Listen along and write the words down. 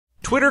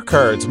Twitter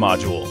Cards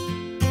module.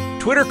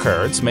 Twitter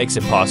Cards makes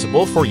it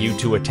possible for you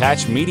to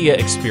attach media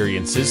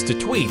experiences to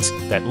tweets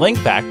that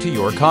link back to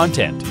your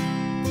content.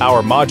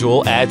 Our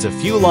module adds a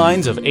few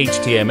lines of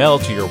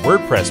HTML to your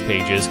WordPress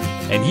pages,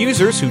 and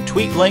users who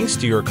tweet links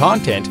to your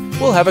content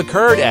will have a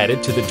card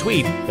added to the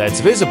tweet that's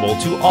visible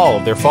to all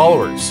of their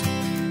followers.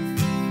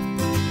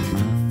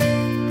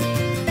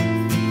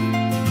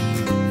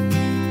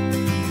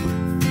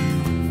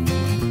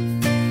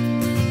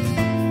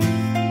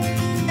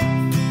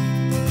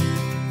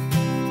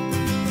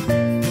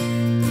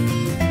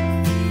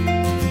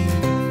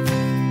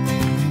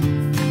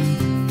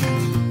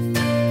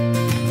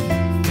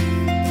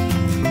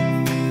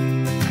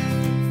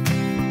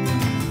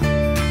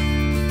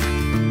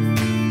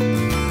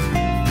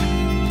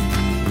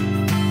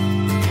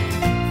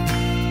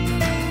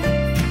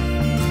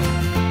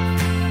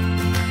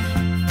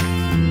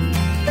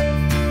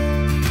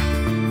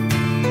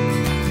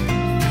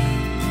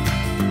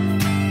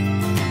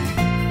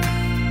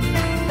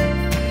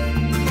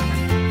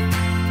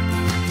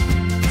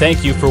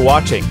 Thank you for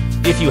watching.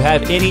 If you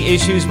have any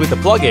issues with the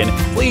plugin,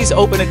 please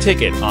open a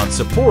ticket on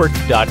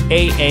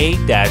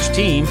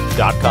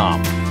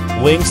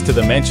support.aa-team.com. Links to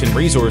the mentioned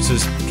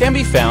resources can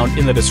be found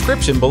in the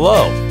description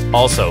below.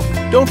 Also,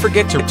 don't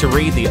forget to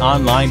read the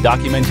online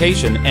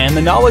documentation and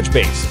the knowledge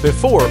base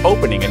before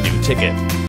opening a new ticket.